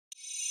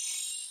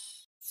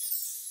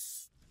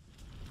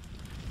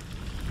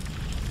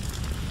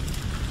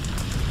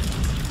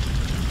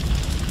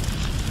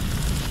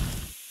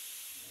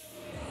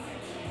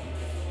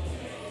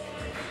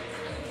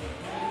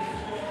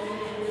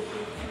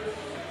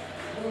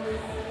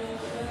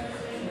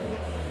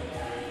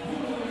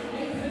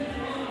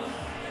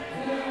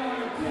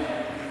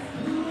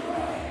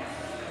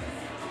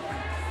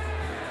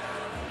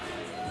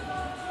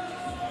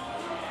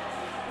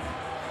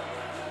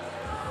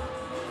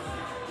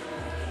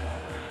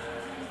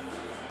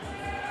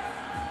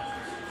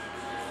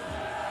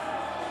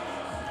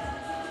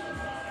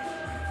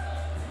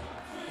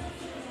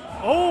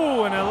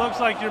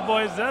like your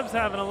boy Zeb's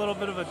having a little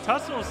bit of a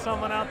tussle with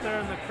someone out there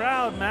in the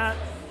crowd, Matt.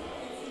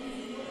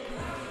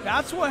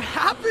 That's what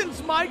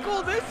happens,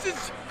 Michael. This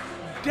is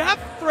Death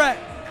Threat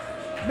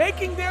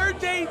making their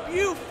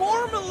debut,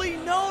 formerly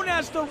known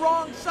as the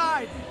Wrong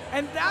Side.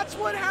 And that's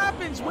what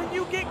happens when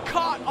you get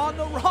caught on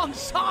the wrong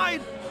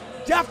side.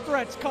 Death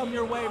threats come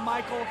your way,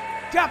 Michael.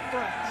 Death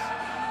threats.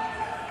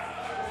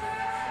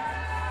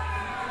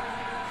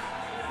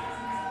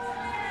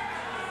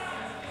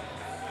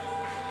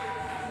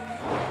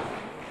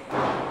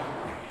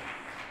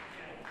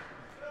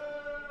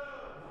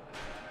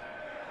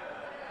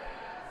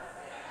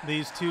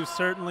 These two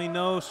certainly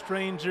no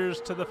strangers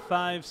to the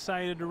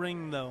five-sided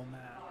ring, though,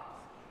 Matt.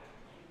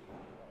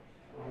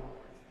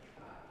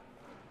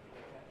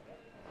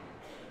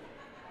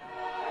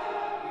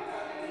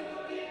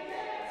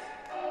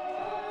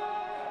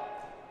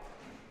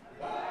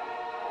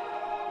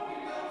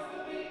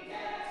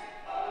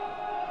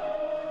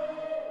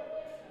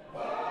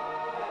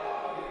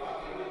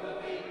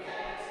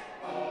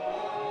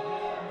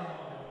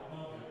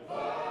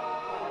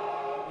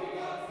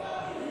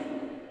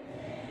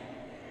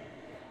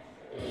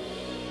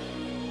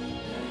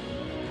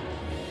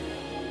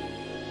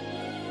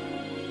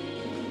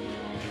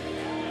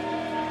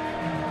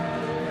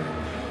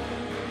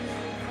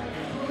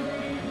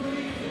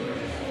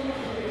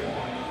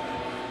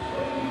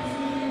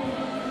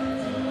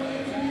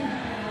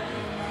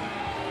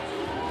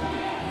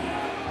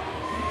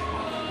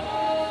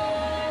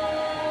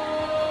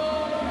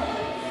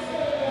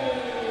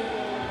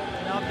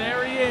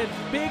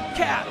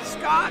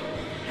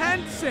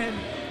 Henson.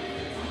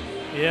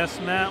 Yes,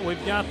 Matt,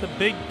 we've got the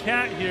big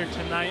cat here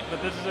tonight,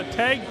 but this is a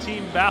tag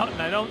team bout,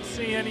 and I don't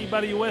see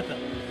anybody with him.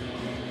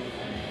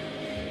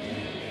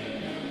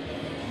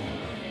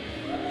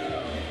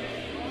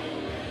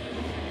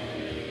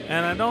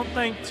 And I don't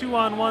think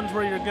 2-on-1's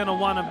where you're going to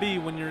want to be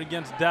when you're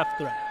against Death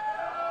Threat.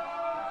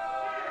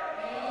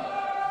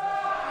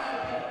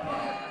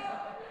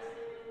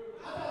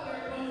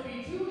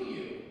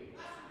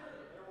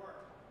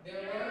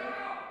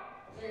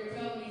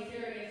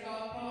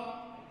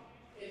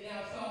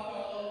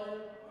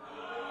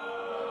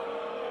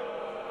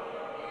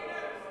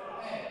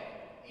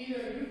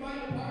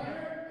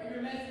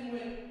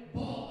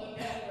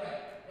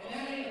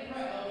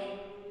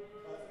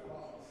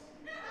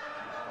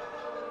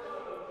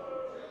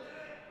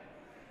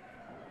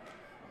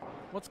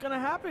 What's going to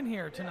happen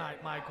here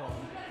tonight, Michael?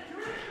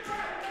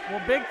 Will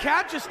Big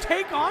Cat just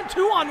take on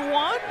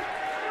 2-on-1?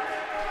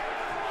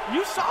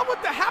 You saw what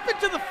happened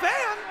to the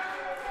fan.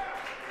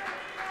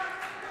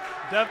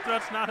 Death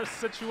Threat's not a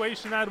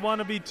situation I'd want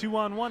to be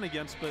 2-on-1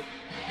 against, but...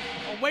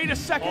 Oh, wait a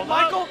second,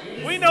 Michael.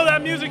 We know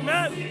that music,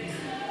 Matt.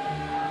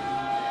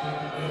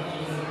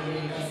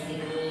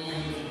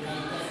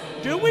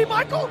 Do we,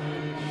 Michael?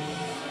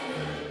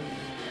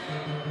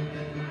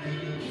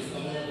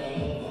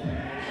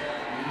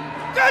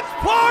 That's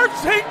Parm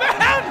Singh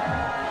Mann!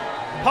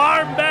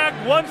 Parm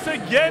back once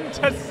again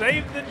to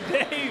save the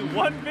day.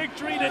 One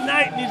victory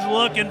tonight, and he's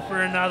looking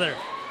for another.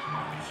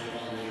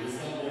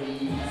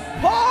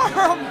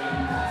 Parm!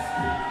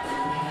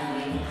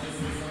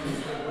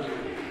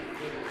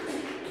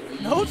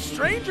 No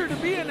stranger to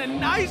being a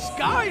nice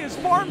guy is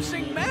Parm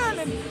Singh Mann,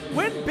 and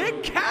when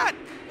Big Cat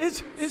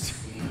is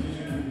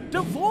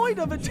devoid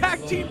of a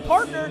tag team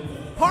partner,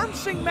 Parm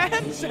Singh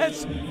Mann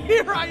says,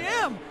 "Here I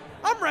am.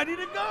 I'm ready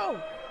to go."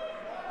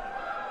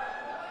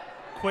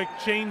 Quick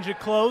change of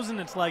clothes, and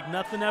it's like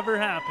nothing ever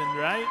happened,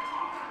 right?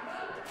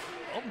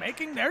 Well,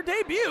 making their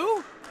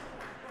debut.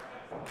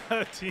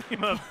 A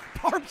team of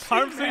Parm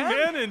Singh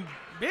Mann and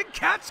Big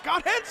Cat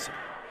Scott Henson.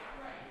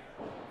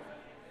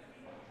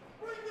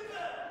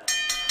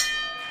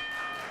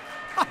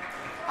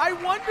 I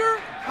wonder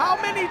how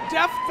many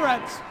death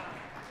threats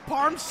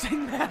Parm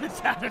Singh Mann has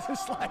had in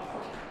his life.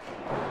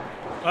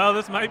 Well,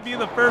 this might be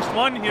the first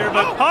one here,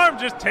 but Parm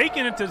just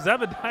taking it to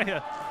Zeb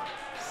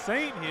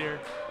Saint here.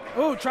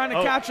 Oh, trying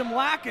to catch him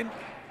lacking.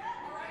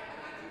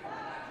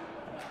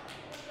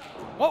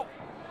 Whoa.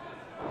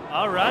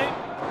 All right.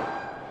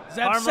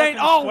 Zeb Saint,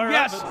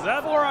 yes.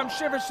 Forearm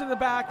shivers to the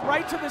back,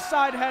 right to the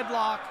side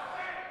headlock.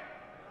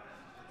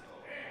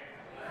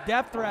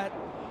 Death threat.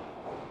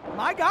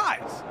 My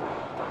guys.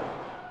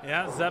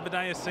 Yeah,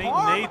 Zebediah Saint,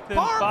 Parm, Nathan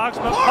Parm, Foxx,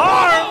 but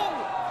Parm!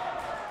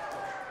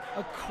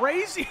 A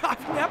crazy,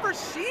 I've never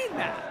seen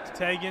that.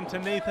 Tag into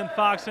Nathan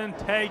Foxx and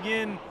tag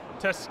in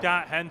to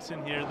Scott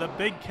Henson here. The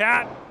Big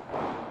Cat.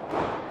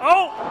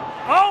 Oh!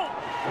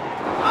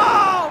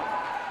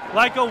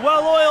 Like a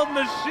well-oiled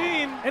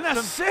machine. An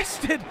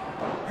assisted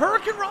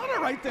Hurricane Rana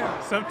right there.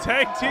 Some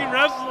tag team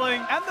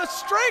wrestling. And the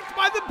strength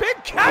by the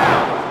Big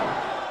Cat.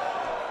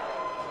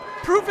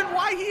 Proving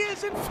why he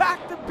is, in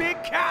fact, the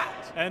Big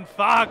Cat. And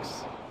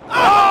Foxx.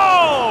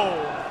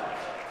 Oh!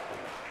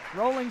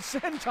 Rolling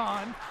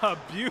senton. A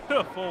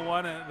beautiful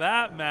one at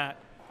that, Matt.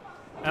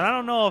 And I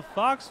don't know if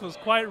Foxx was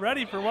quite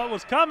ready for what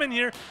was coming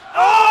here.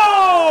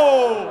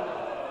 Oh!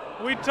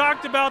 We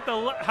talked about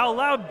how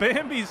loud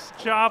Bambi's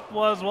chop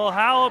was. Well,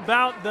 how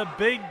about the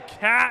Big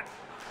Cat?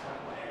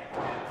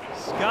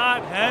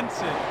 Scott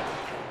Henson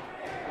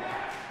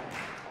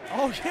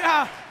Oh,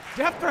 yeah.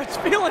 Death Threat's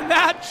feeling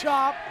that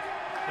chop.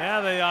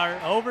 Yeah, they are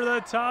over the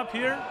top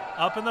here,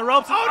 up in the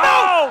ropes. Oh,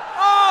 no!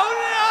 Oh,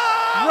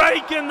 no!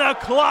 Raking the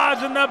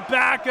claws in the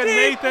back of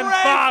Deep Nathan rake.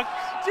 Foxx.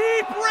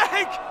 Deep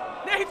rake!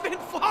 Nathan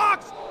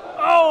Foxx!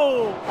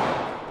 Oh!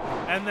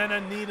 And then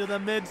a knee to the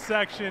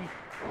midsection.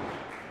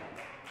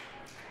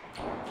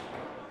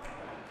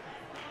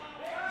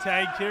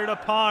 Tag here to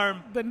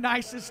Parm. The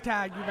nicest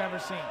tag you've ever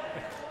seen.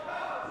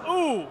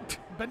 Ooh!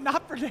 But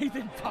not for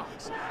Nathan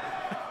Foxx.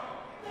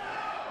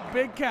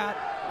 Big Cat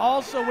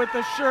also with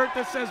the shirt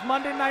that says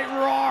Monday Night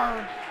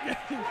Raw.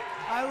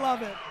 I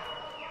love it.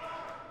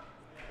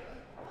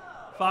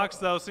 Fox,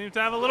 though, seems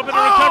to have a little bit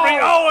of recovery.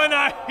 Oh, and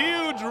a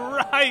huge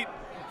right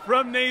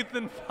from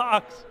Nathan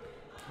Foxx.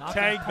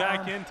 Tag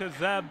back into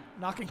Zeb.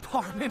 Knocking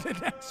Parm into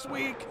next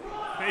week.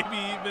 Maybe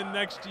even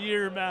next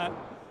year, Matt.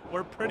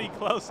 We're pretty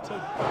close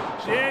to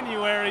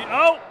January.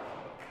 Oh!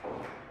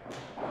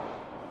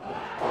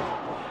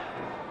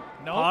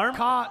 No, Parm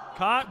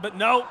caught, but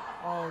no.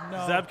 Oh,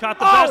 no. Zeb caught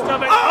the best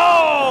of it.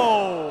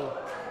 Oh!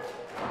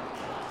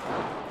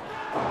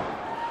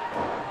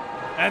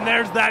 And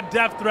there's that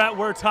death threat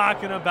we're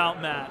talking about,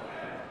 Matt.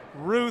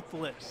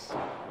 Ruthless.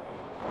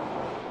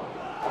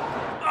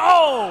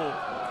 Oh!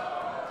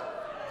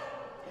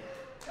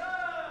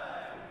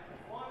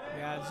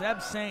 Yeah,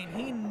 Zeb Saint,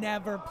 he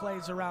never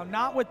plays around.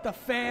 Not with the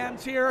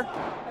fans here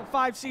at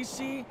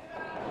 5cc,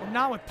 and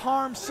not with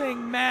Parm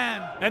Singh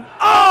Mann. And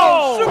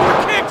oh!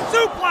 Super kick,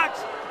 suplex!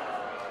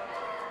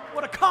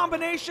 What a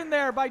combination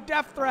there by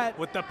Death Threat.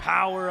 With the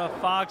power of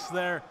Fox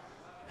there.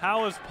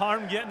 How is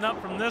Parm getting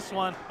up from this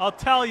one? I'll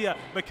tell you,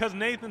 because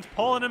Nathan's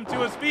pulling him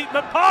to his feet,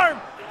 but Parm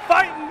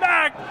fighting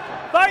back,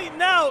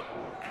 fighting out.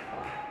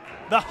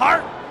 The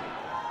heart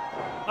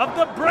of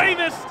the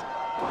bravest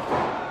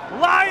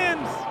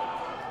Lions.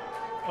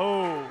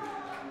 Oh,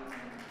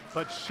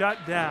 but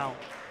shut down.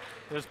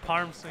 There's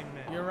Parm Singh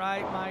Mann. You're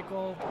right,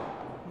 Michael.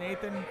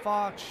 Nathan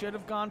Foxx should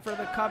have gone for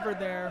the cover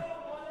there,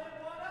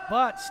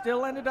 but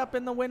still ended up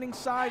in the winning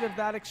side of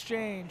that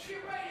exchange.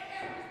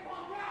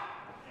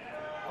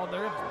 Oh,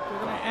 they're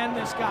going to end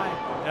this guy.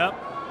 Yep.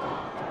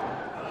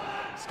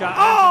 Scott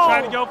Henson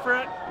tried to go for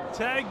it.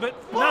 Tag, but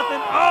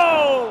nothing.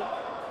 Oh!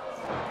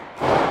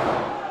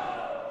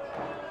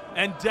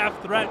 And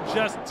Death Threat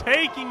just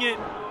taking it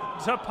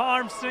to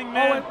Parm Singh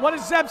Mann. Oh, and what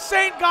has Zeb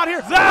Saint got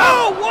here? Zeb!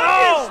 Oh, what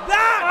is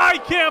that? I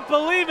can't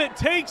believe it.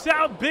 Takes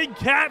out Big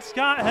Cat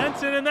Scott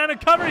Henson, and then a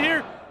cover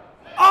here.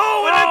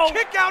 Oh, and a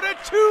kick out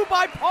at 2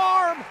 by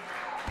Parm.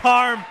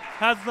 Parm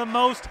has the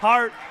most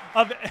heart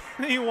of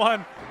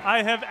anyone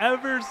I have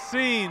ever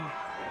seen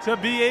to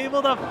be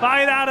able to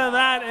fight out of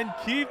that and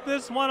keep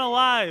this one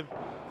alive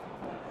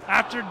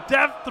after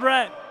Death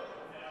Threat.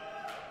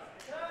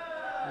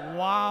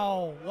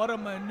 Wow, what a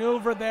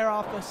maneuver there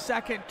off the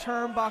second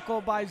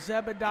turnbuckle by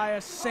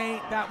Zebediah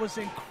Saint. That was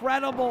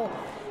incredible.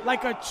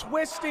 Like a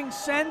twisting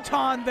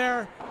senton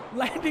there,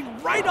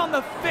 landing right on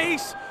the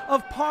face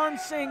of Parm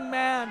Singh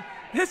Mann.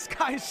 This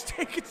guy's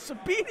taking some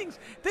beatings.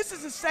 This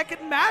is his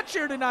second match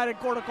here tonight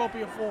at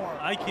Cornercopia IV.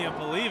 I can't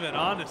believe it,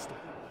 honestly.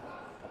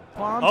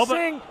 Parm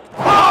Singh.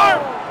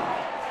 Parm!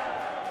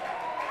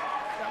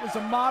 That was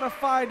a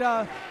modified,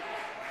 that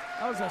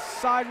was a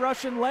side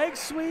Russian leg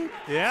sweep.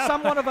 Yeah.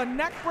 Somewhat of a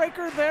neck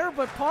breaker there,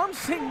 but Parm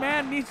Singh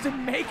Mann needs to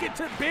make it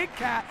to Big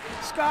Cat,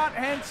 Scott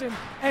Henson,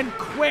 and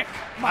quick,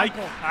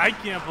 Michael. I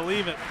can't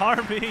believe it.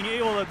 Parm being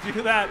able to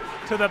do that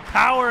to the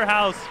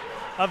powerhouse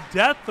of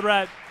Death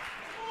Threat.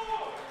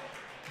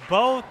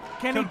 Both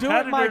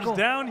competitors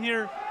down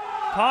here.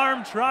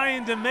 Parm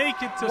trying to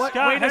make it to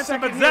Scott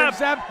Henson, but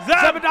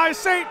Zebediah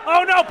Saint.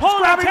 Oh no, pull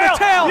the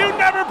tail. You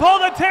never pull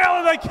the tail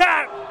of the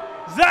cat.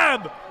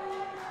 Zeb.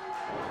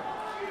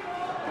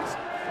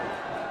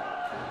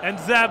 And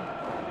Zeb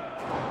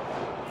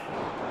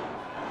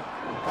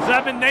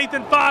and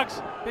Nathan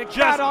Foxx. Big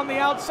Cat on the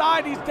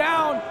outside, he's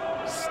down.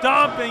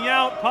 Stomping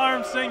out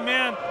Parm Singh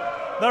Mann.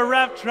 The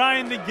ref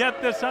trying to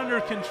get this under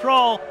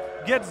control.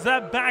 Gets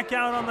Zeb back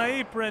out on the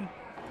apron.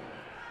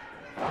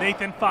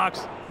 Nathan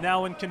Foxx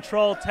now in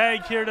control.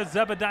 Tag here to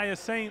Zebediah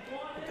Saint.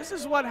 This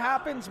is what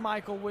happens,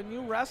 Michael, when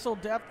you wrestle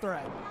Death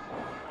Threat.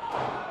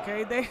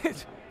 Okay, they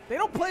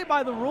don't play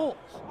by the rules.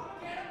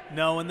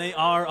 No, and they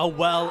are a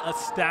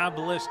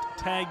well-established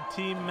tag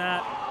team,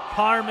 Matt.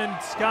 Parm and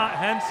Scott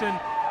Henson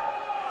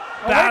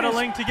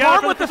battling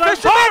together. Parm with the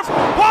fisherman.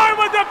 Parm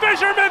with the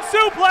fisherman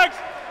suplex.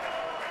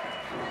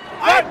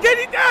 And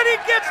he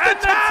gets the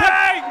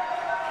tag.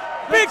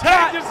 Big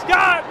Cat to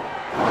Scott.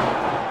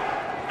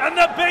 And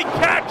the Big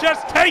Cat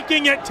just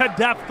taking it to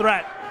Death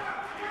Threat.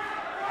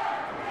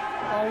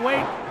 Oh,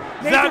 wait.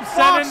 Zeb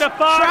sent into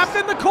Fox. Trapped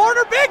in the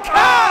corner. Big Cat.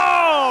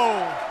 Oh!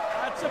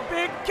 That's a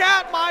Big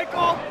Cat,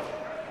 Michael.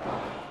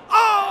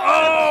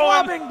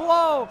 Oh, clubbing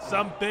blow.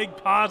 Some big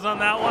paws on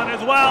that one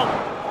as well.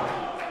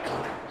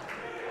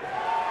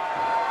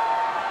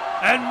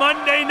 And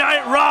Monday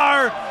Night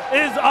Raw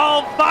is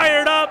all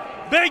fired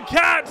up. Big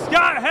Cat,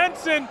 Scott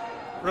Henson.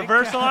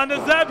 Reversal onto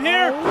Zeb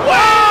here.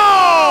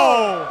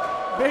 Whoa!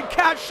 Big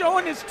Cat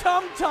showing his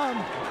tum-tum.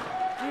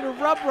 Need a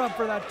rub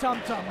for that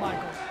tum-tum,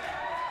 Michael.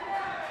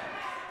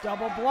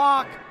 Double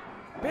block.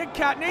 Big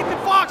Cat, Nathan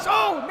Foxx.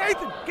 Oh,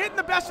 Nathan getting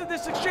the best of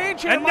this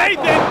exchange here. And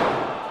Michael. Nathan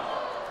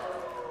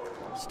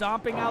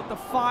stomping out the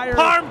fire.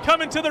 Parm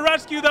coming to the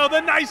rescue, though. The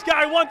nice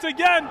guy once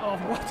again. Oh,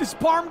 what has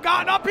Parm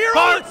gotten up here?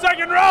 Parm,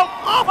 second row.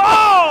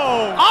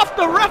 Off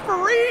the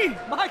referee,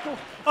 Michael.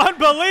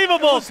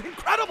 Unbelievable. It was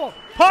incredible.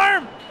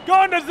 Parm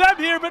going to Zeb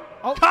here, but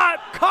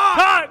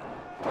caught.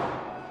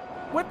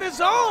 With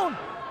his own.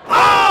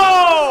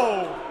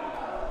 Oh!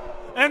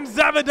 And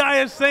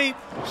Zebediah Saint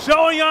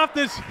showing off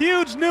this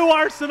huge new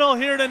arsenal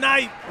here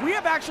tonight. We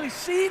have actually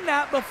seen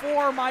that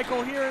before,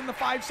 Michael, here in the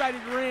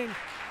five-sided ring.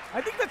 I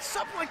think that's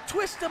something like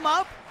twist him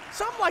up,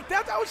 something like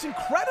that. That was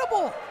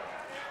incredible.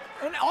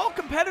 And all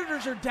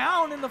competitors are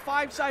down in the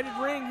five-sided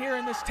ring here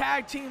in this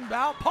tag team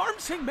bout. Parm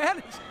Singh Mann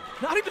is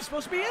not even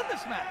supposed to be in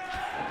this match.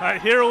 All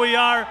right, here we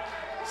are.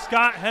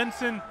 Scott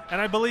Henson and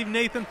I believe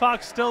Nathan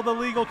Foxx still the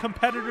legal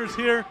competitors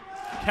here.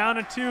 Count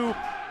of 2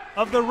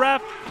 of the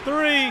ref,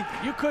 3.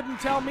 You couldn't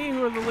tell me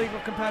who are the legal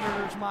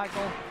competitors,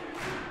 Michael.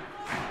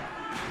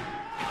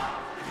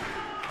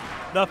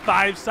 The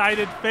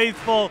five-sided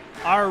faithful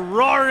are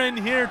roaring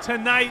here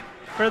tonight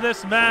for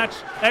this match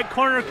at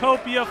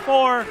Cornercopia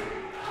IV.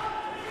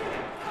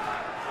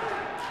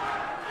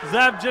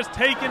 Zeb just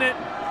taking it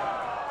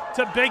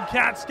to Big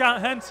Cat Scott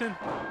Henson.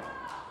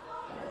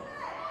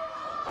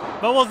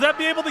 But will Zeb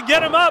be able to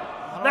get him up?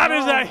 That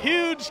is a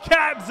huge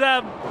cat,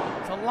 Zeb.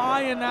 It's a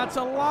lion. That's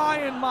a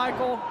lion,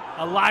 Michael.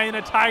 A lion,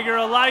 a tiger,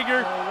 a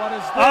liger. Oh, what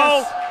is this?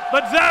 Oh,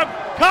 but Zeb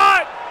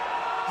caught.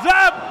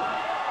 Zeb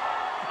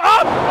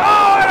up.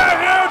 Oh, and a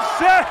huge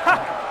shit.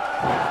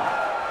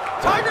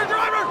 Tiger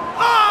driver.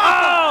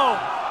 Oh!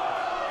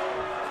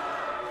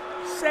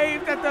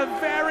 Saved at the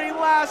very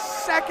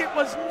last second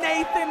was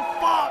Nathan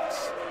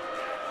Foxx.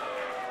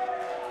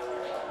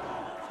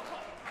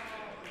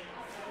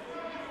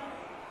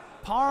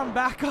 Parm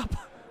back up.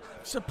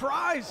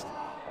 Surprised.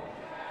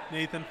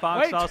 Nathan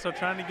Foxx also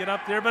trying to get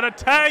up there, but a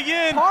tag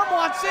in. Parm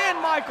wants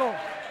in, Michael.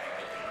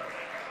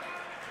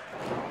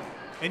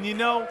 And you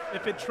know,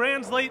 if it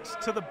translates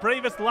to the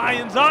bravest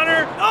Lion's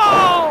honor,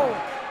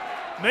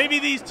 maybe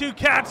these two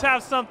cats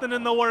have something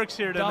in the works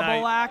here tonight.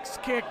 Double axe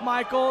kick,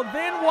 Michael.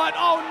 Then what?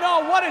 Oh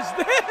no, what is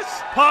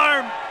this?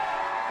 Parm.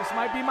 This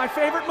might be my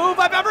favorite move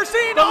I've ever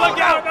seen. But look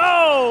out.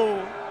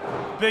 Oh!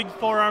 Big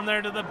forearm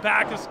there to the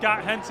back of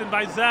Scott Henson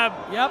by Zeb.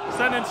 Yep.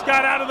 Sending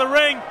Scott out of the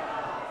ring.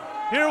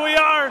 Here we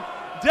are.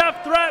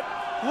 Death threat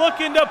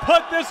looking to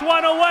put this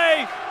one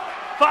away.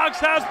 Foxx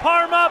has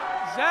Parm up.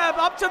 Zeb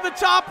up to the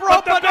top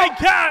rope. But the Big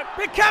Cat.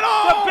 Big Cat,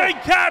 oh! The Big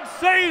Cat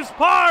saves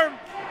Parm.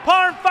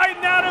 Parm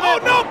fighting out of it. Oh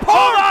no, Parm!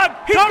 Hold on.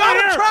 He's got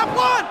a trap.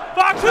 1,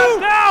 Foxx 2,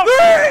 is down.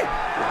 3.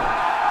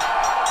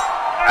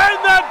 And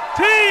the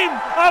team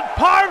of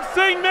Parm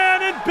Singh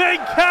Mann and Big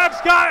Cat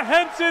Scott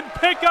Henson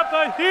pick up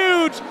a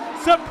huge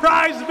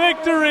surprise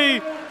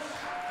victory.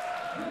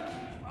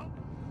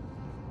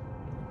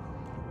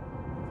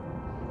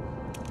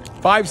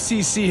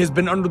 FiveCC has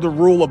been under the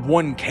rule of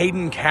one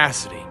Caden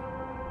Cassidy,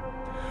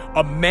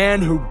 a man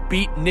who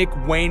beat Nick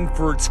Wayne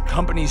for its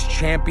company's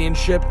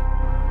championship.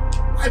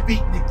 I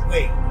beat Nick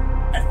Wayne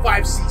at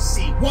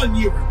FiveCC 1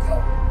 year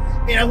ago,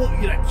 and I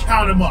want you to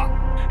count him up.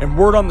 And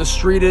word on the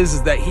street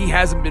is that he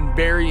hasn't been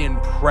very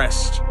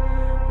impressed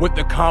with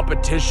the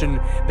competition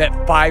that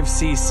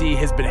FiveCC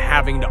has been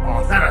having to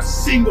offer. Not a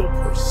single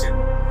person,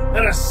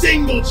 not a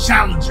single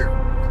challenger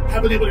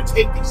have been able to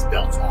take these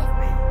belts off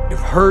me. I've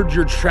heard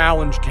your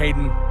challenge,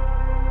 Caden,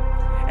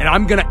 and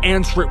I'm gonna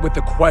answer it with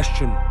a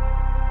question.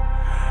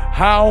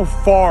 How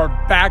far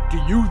back do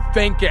you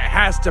think it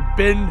has to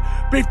bend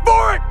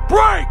before it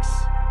breaks?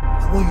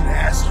 I want you to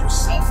ask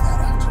yourself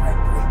that after I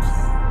break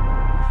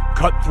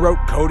you. Cutthroat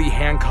Cody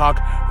Hancock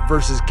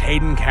versus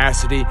Caden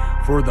Cassidy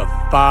for the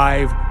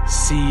FiveCC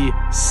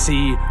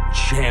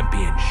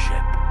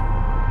Championship.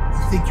 You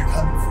think you're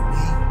coming for me?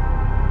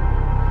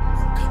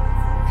 I'm coming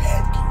for your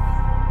head,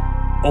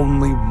 Cody.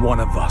 Only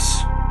one of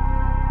us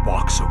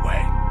walks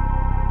away.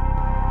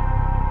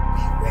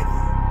 Be ready.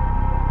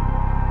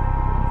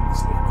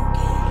 This ain't no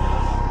game.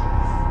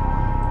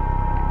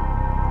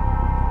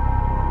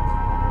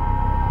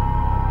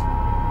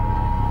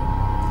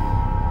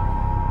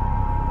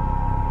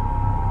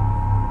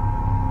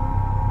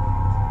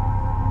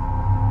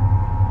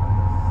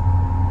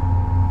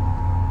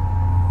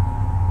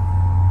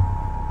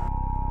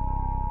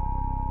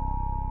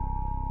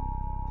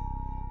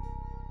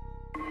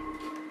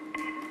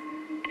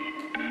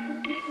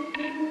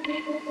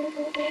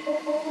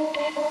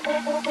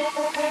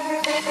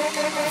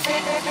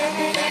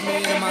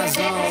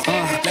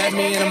 Let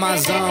me into my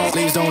zone.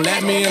 Please don't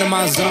let me into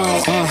my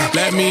zone.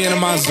 Let me into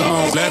my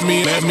zone. Let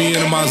me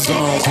into my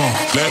zone.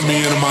 Let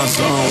me into my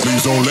zone.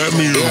 Please don't let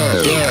me in.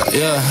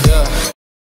 Yeah.